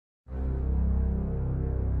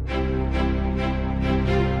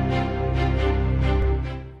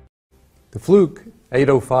The Fluke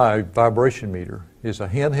 805 vibration meter is a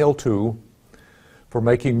handheld tool for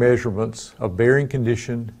making measurements of bearing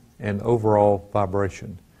condition and overall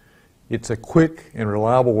vibration. It's a quick and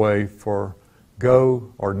reliable way for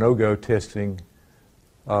go or no-go testing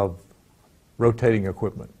of rotating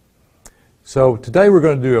equipment. So today we're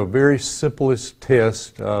going to do a very simplest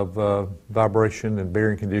test of vibration and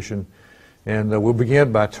bearing condition, and we'll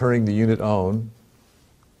begin by turning the unit on.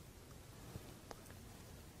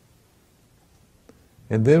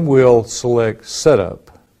 And then we'll select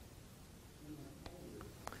Setup.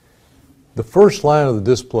 The first line of the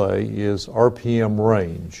display is RPM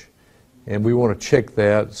range, and we want to check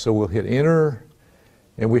that, so we'll hit Enter,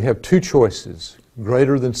 and we have two choices,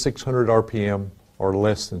 greater than 600 RPM or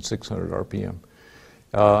less than 600 RPM.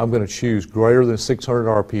 I'm going to choose greater than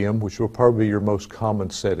 600 RPM, which will probably be your most common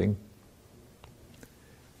setting.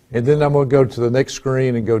 And then I'm going to go to the next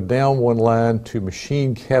screen and go down one line to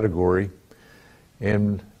Machine Category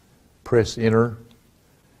and press Enter.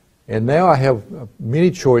 And now I have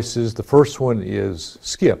many choices. The first one is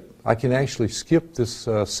Skip. I can actually skip this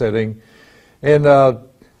setting, and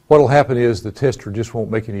what will happen is the tester just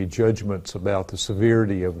won't make any judgments about the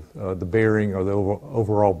severity of the bearing or the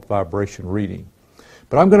overall vibration reading.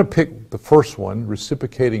 But I'm going to pick the first one,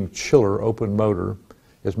 Reciprocating Chiller Open Motor,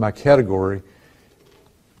 as my category.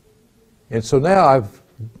 And so now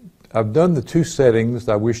I've done the two settings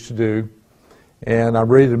I wish to do, and I'm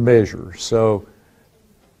ready to measure. So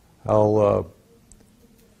I'll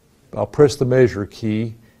press the measure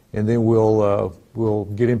key, and then we'll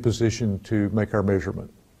get in position to make our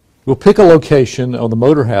measurement. We'll pick a location on the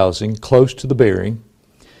motor housing close to the bearing,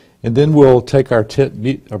 and then we'll take our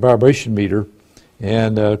vibration meter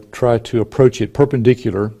and try to approach it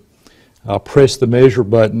perpendicular. I'll press the measure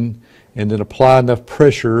button and then apply enough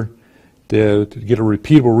pressure to get a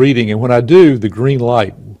repeatable reading, and when I do, the green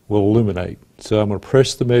light will illuminate. So I'm going to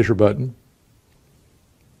press the measure button.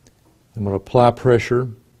 I'm going to apply pressure.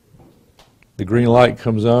 The green light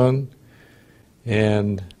comes on,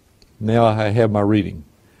 and now I have my reading.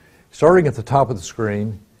 Starting at the top of the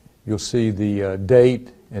screen, you'll see the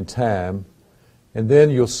date and time, and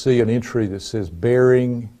then you'll see an entry that says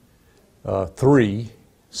bearing 3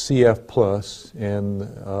 CF plus, and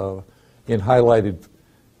in highlighted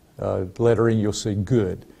lettering you'll see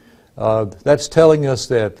good. That's telling us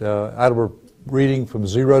that out of a reading from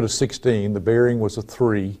 0 to 16, the bearing was a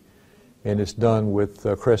 3, and it's done with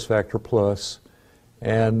crest factor plus,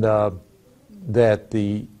 and that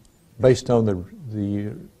based on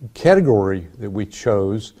the category that we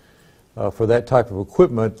chose for that type of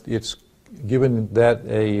equipment, it's given that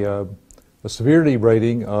a severity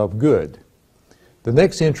rating of good. The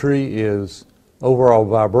next entry is overall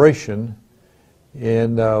vibration,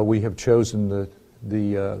 and we have chosen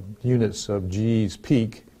the units of G's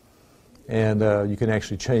peak, and you can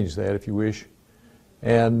actually change that if you wish.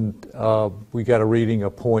 And we got a reading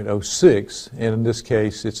of 0.06, and in this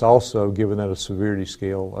case it's also given at a severity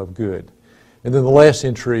scale of good. And then the last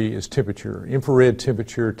entry is temperature, infrared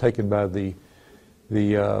temperature taken by the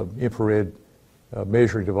infrared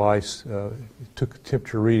measuring device. Took a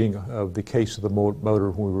temperature reading of the case of the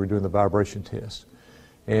motor when we were doing the vibration test,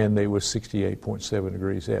 and it was 68.7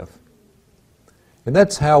 degrees F. And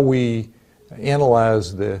that's how we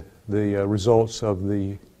analyze the results of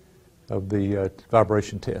the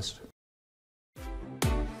vibration test.